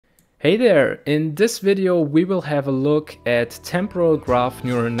Hey there! In this video we will have a look at temporal graph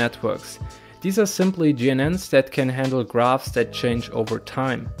neural networks. These are simply GNNs that can handle graphs that change over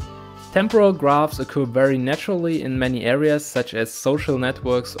time. Temporal graphs occur very naturally in many areas such as social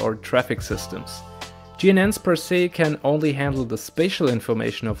networks or traffic systems. GNNs per se can only handle the spatial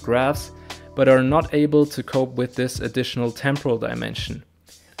information of graphs, but are not able to cope with this additional temporal dimension.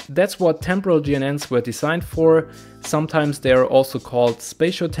 That's what temporal GNNs were designed for. Sometimes they are also called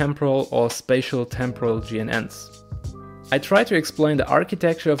spatiotemporal or spatial-temporal GNNs. I try to explain the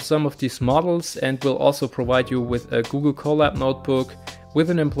architecture of some of these models and will also provide you with a Google Colab notebook with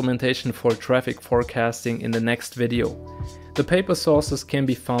an implementation for traffic forecasting in the next video. The paper sources can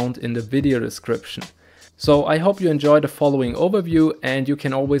be found in the video description. So I hope you enjoy the following overview, and you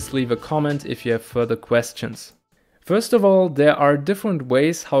can always leave a comment if you have further questions. First of all, there are different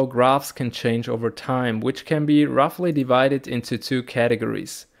ways how graphs can change over time, which can be roughly divided into two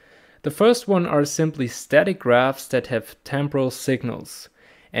categories. The first one are simply static graphs that have temporal signals.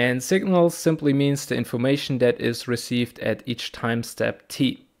 And signals simply means the information that is received at each time step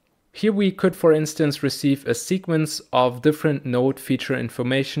t. Here we could, for instance, receive a sequence of different node feature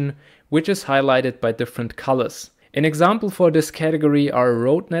information, which is highlighted by different colors. An example for this category are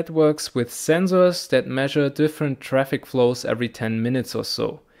road networks with sensors that measure different traffic flows every 10 minutes or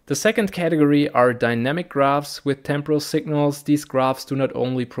so. The second category are dynamic graphs with temporal signals. These graphs do not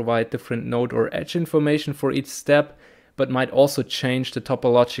only provide different node or edge information for each step, but might also change the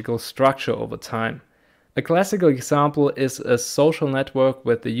topological structure over time. A classical example is a social network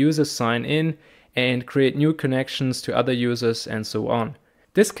where the users sign in and create new connections to other users and so on.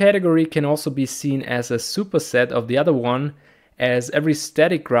 This category can also be seen as a superset of the other one, as every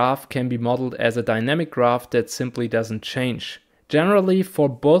static graph can be modeled as a dynamic graph that simply doesn't change. Generally, for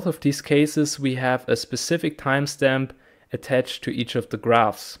both of these cases, we have a specific timestamp attached to each of the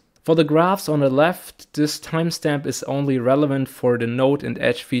graphs. For the graphs on the left, this timestamp is only relevant for the node and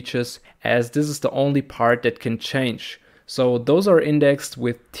edge features, as this is the only part that can change. So those are indexed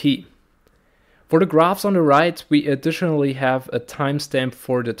with t. For the graphs on the right, we additionally have a timestamp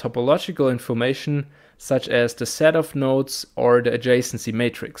for the topological information, such as the set of nodes or the adjacency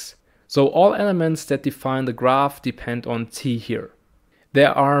matrix. So all elements that define the graph depend on t here.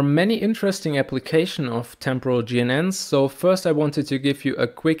 There are many interesting applications of temporal GNNs, so first I wanted to give you a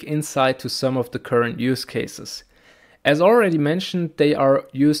quick insight to some of the current use cases. As already mentioned, they are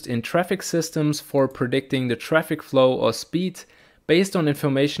used in traffic systems for predicting the traffic flow or speed based on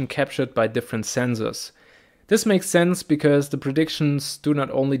information captured by different sensors. This makes sense because the predictions do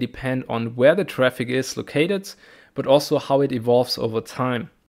not only depend on where the traffic is located, but also how it evolves over time.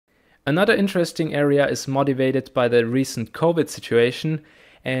 Another interesting area is motivated by the recent COVID situation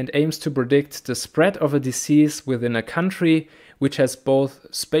and aims to predict the spread of a disease within a country, which has both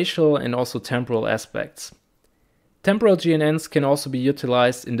spatial and also temporal aspects. Temporal GNNs can also be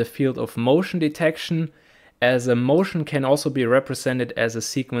utilized in the field of motion detection, as a motion can also be represented as a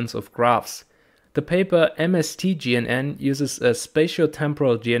sequence of graphs. The paper MST-GNN uses a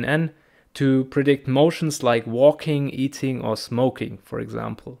spatiotemporal GNN to predict motions like walking, eating, or smoking, for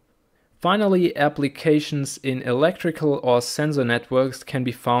example. Finally, applications in electrical or sensor networks can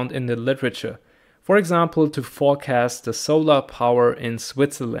be found in the literature, for example, to forecast the solar power in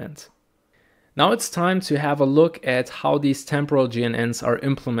Switzerland. Now it's time to have a look at how these temporal GNNs are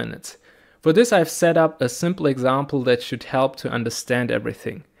implemented. For this, I've set up a simple example that should help to understand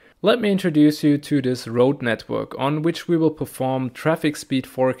everything. Let me introduce you to this road network on which we will perform traffic speed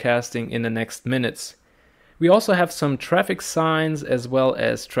forecasting in the next minutes. We also have some traffic signs as well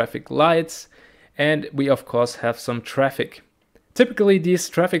as traffic lights, and we of course have some traffic. Typically, these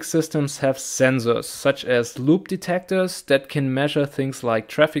traffic systems have sensors such as loop detectors that can measure things like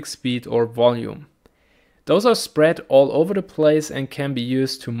traffic speed or volume. Those are spread all over the place and can be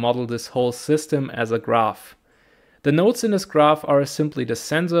used to model this whole system as a graph. The nodes in this graph are simply the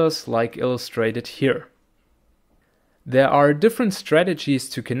sensors, like illustrated here. There are different strategies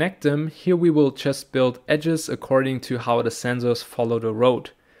to connect them. Here we will just build edges according to how the sensors follow the road.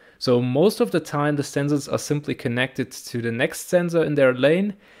 So most of the time the sensors are simply connected to the next sensor in their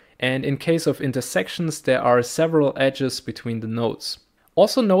lane, and in case of intersections there are several edges between the nodes.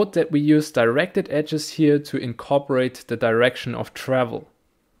 Also note that we use directed edges here to incorporate the direction of travel.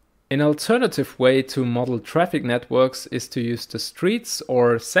 An alternative way to model traffic networks is to use the streets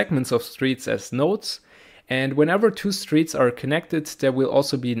or segments of streets as nodes, and whenever two streets are connected, there will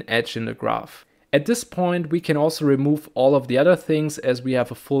also be an edge in the graph. At this point, we can also remove all of the other things as we have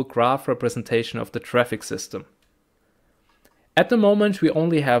a full graph representation of the traffic system. At the moment, we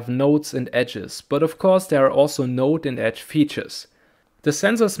only have nodes and edges, but of course there are also node and edge features. The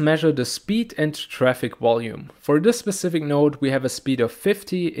sensors measure the speed and traffic volume. For this specific node, we have a speed of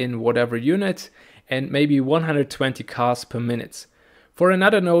 50 in whatever unit and maybe 120 cars per minute. For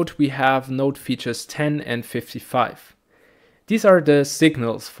another node, we have node features 10 and 55. These are the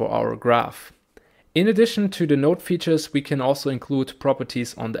signals for our graph. In addition to the node features, we can also include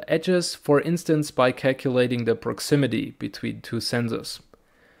properties on the edges, for instance by calculating the proximity between two sensors.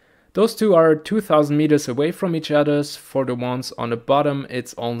 Those two are 2000 meters away from each other. For the ones on the bottom,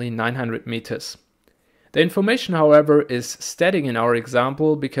 it's only 900 meters. The information, however, is static in our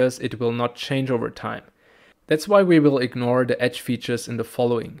example because it will not change over time. That's why we will ignore the edge features in the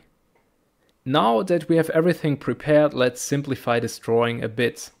following. Now that we have everything prepared, let's simplify this drawing a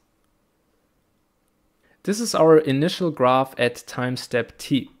bit. This is our initial graph at time step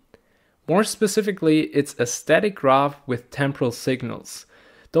t. More specifically, it's a static graph with temporal signals.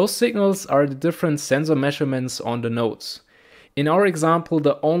 Those signals are the different sensor measurements on the nodes. In our example,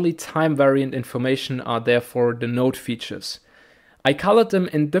 the only time variant information are therefore the node features. I colored them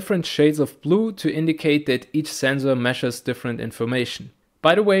in different shades of blue to indicate that each sensor measures different information.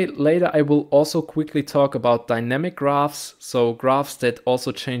 By the way, later I will also quickly talk about dynamic graphs, so graphs that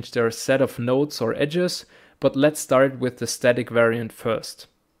also change their set of nodes or edges, but let's start with the static variant first.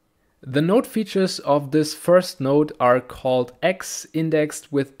 The node features of this first node are called x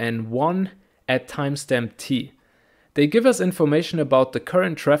indexed with n1 at timestamp t. They give us information about the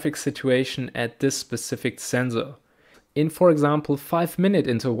current traffic situation at this specific sensor. In, for example, 5-minute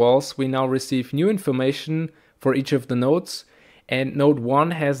intervals, we now receive new information for each of the nodes, and node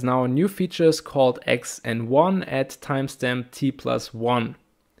 1 has now new features called x and 1 at timestamp t plus 1.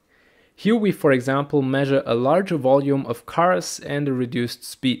 Here we, for example, measure a larger volume of cars and a reduced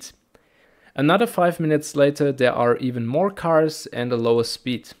speed. Another 5 minutes later, there are even more cars and a lower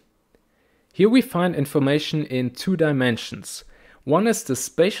speed. Here we find information in 2 dimensions. One is the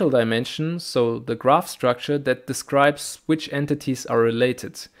spatial dimension, so the graph structure that describes which entities are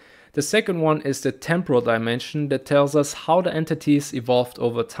related. The second one is the temporal dimension that tells us how the entities evolved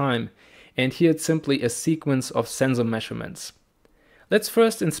over time, and here it's simply a sequence of sensor measurements. Let's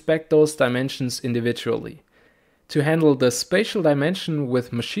first inspect those dimensions individually. To handle the spatial dimension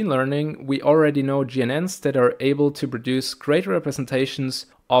with machine learning, we already know GNNs that are able to produce greater representations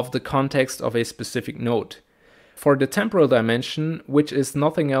of the context of a specific node. For the temporal dimension, which is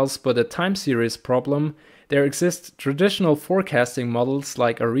nothing else but a time series problem, there exist traditional forecasting models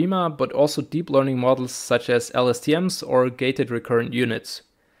like ARIMA, but also deep learning models such as LSTMs or gated recurrent units.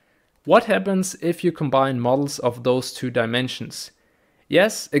 What happens if you combine models of those 2 dimensions?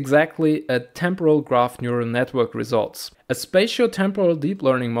 Yes, exactly, a temporal graph neural network results. A spatio-temporal deep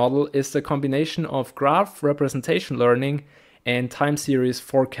learning model is the combination of graph representation learning and time series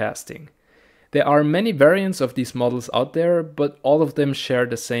forecasting. There are many variants of these models out there, but all of them share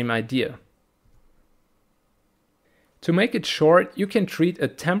the same idea. To make it short, you can treat a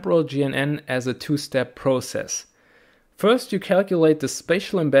temporal GNN as a 2-step process. First, you calculate the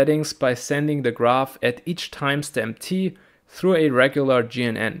spatial embeddings by sending the graph at each timestamp t through a regular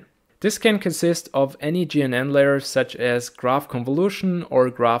GNN. This can consist of any GNN layer such as graph convolution or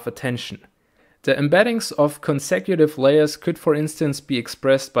graph attention. The embeddings of consecutive layers could, for instance, be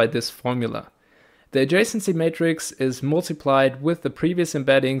expressed by this formula. The adjacency matrix is multiplied with the previous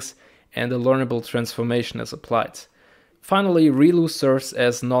embeddings and a learnable transformation is applied. Finally, ReLU serves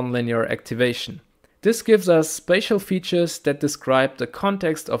as nonlinear activation. This gives us spatial features that describe the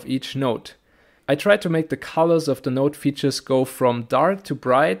context of each node. I tried to make the colors of the node features go from dark to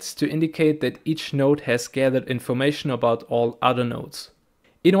bright to indicate that each node has gathered information about all other nodes.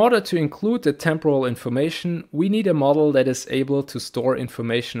 In order to include the temporal information, we need a model that is able to store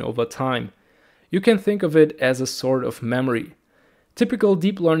information over time. You can think of it as a sort of memory. Typical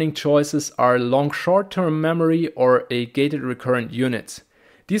deep learning choices are long short-term memory or a gated recurrent unit.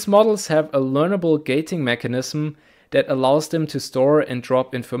 These models have a learnable gating mechanism that allows them to store and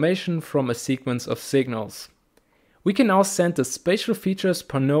drop information from a sequence of signals. We can now send the spatial features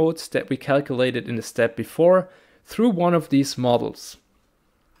per node that we calculated in the step before through one of these models.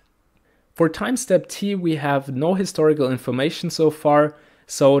 For time step t, we have no historical information so far,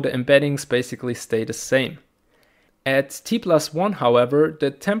 so the embeddings basically stay the same. At t plus 1, however, the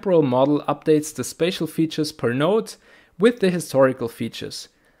temporal model updates the spatial features per node with the historical features.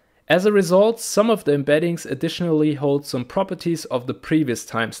 As a result, some of the embeddings additionally hold some properties of the previous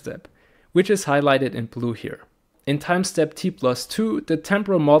time step, which is highlighted in blue here. In time step t plus 2, the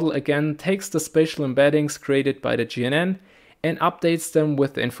temporal model again takes the spatial embeddings created by the GNN and updates them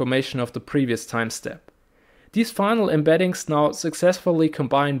with the information of the previous time step. These final embeddings now successfully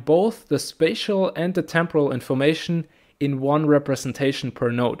combine both the spatial and the temporal information in one representation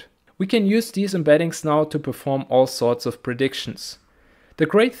per node. We can use these embeddings now to perform all sorts of predictions. The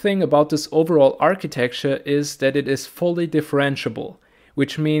great thing about this overall architecture is that it is fully differentiable,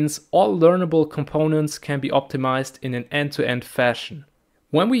 which means all learnable components can be optimized in an end-to-end fashion.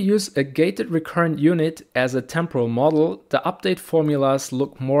 When we use a gated recurrent unit as a temporal model, the update formulas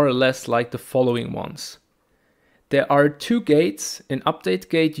look more or less like the following ones. There are two gates, an update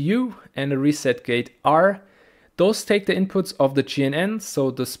gate U and a reset gate R. Those take the inputs of the GNN,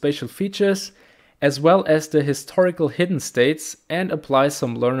 so the spatial features, as well as the historical hidden states, and apply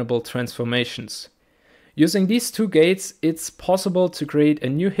some learnable transformations. Using these two gates, it's possible to create a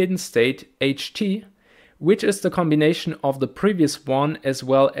new hidden state, HT, which is the combination of the previous one as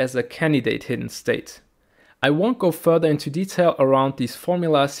well as a candidate hidden state. I won't go further into detail around these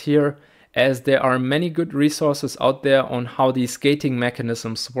formulas here, as there are many good resources out there on how these gating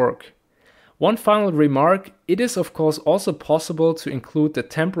mechanisms work. One final remark, it is of course also possible to include the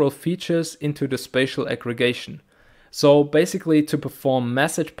temporal features into the spatial aggregation. So basically to perform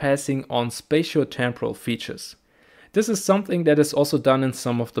message passing on spatiotemporal features. This is something that is also done in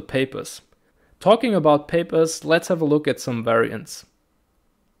some of the papers. Talking about papers, let's have a look at some variants.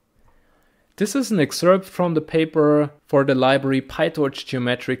 This is an excerpt from the paper for the library PyTorch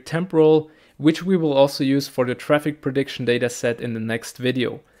Geometric Temporal, which we will also use for the traffic prediction dataset in the next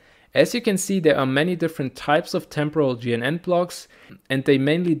video. As you can see, there are many different types of temporal GNN blocks, and they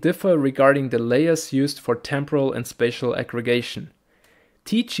mainly differ regarding the layers used for temporal and spatial aggregation.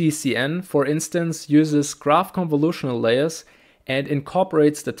 TGCN, for instance, uses graph convolutional layers and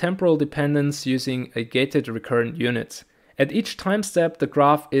incorporates the temporal dependence using a gated recurrent unit. At each time step, the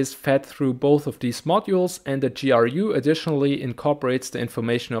graph is fed through both of these modules, and the GRU additionally incorporates the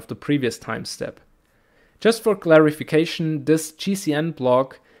information of the previous time step. Just for clarification, this GCN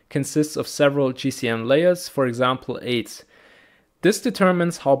block consists of several GCN layers, for example 8. This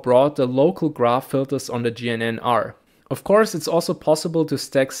determines how broad the local graph filters on the GNN are. Of course, it's also possible to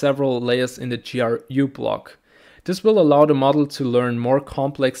stack several layers in the GRU block. This will allow the model to learn more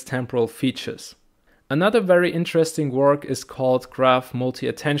complex temporal features. Another very interesting work is called Graph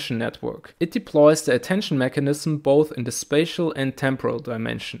Multi-Attention Network. It deploys the attention mechanism both in the spatial and temporal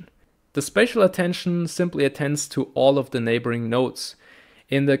dimension. The spatial attention simply attends to all of the neighboring nodes.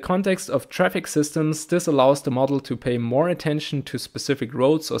 In the context of traffic systems, this allows the model to pay more attention to specific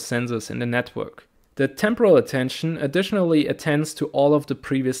roads or sensors in the network. The temporal attention additionally attends to all of the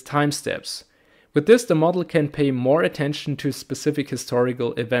previous time steps. With this, the model can pay more attention to specific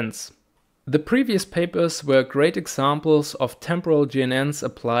historical events. The previous papers were great examples of temporal GNNs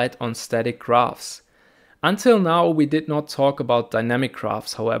applied on static graphs. Until now, we did not talk about dynamic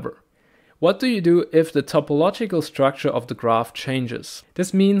graphs, however. What do you do if the topological structure of the graph changes?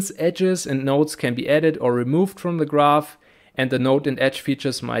 This means edges and nodes can be added or removed from the graph, and the node and edge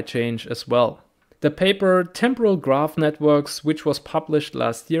features might change as well. The paper Temporal Graph Networks, which was published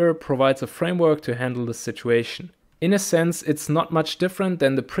last year, provides a framework to handle this situation. In a sense, it's not much different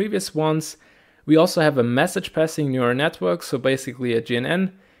than the previous ones. We also have a message passing neural network, so basically a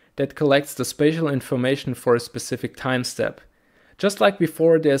GNN, that collects the spatial information for a specific time step. Just like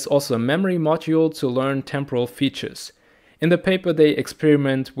before, there's also a memory module to learn temporal features. In the paper, they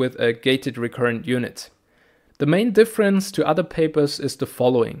experiment with a gated recurrent unit. The main difference to other papers is the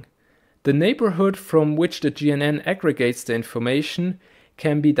following. The neighborhood from which the GNN aggregates the information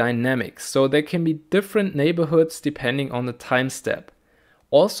can be dynamic, so there can be different neighborhoods depending on the time step.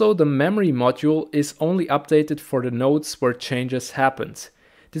 Also, the memory module is only updated for the nodes where changes happened.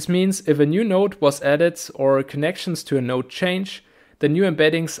 This means if a new node was added or connections to a node change, the new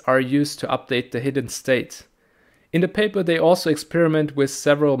embeddings are used to update the hidden state. In the paper, they also experiment with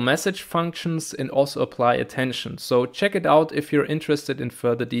several message functions and also apply attention, so check it out if you're interested in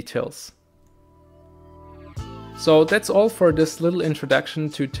further details. So that's all for this little introduction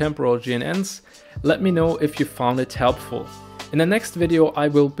to temporal GNNs. Let me know if you found it helpful. In the next video, I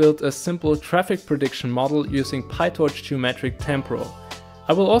will build a simple traffic prediction model using PyTorch Geometric Temporal.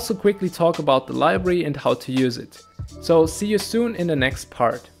 I will also quickly talk about the library and how to use it. So see you soon in the next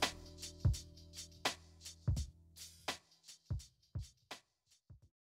part.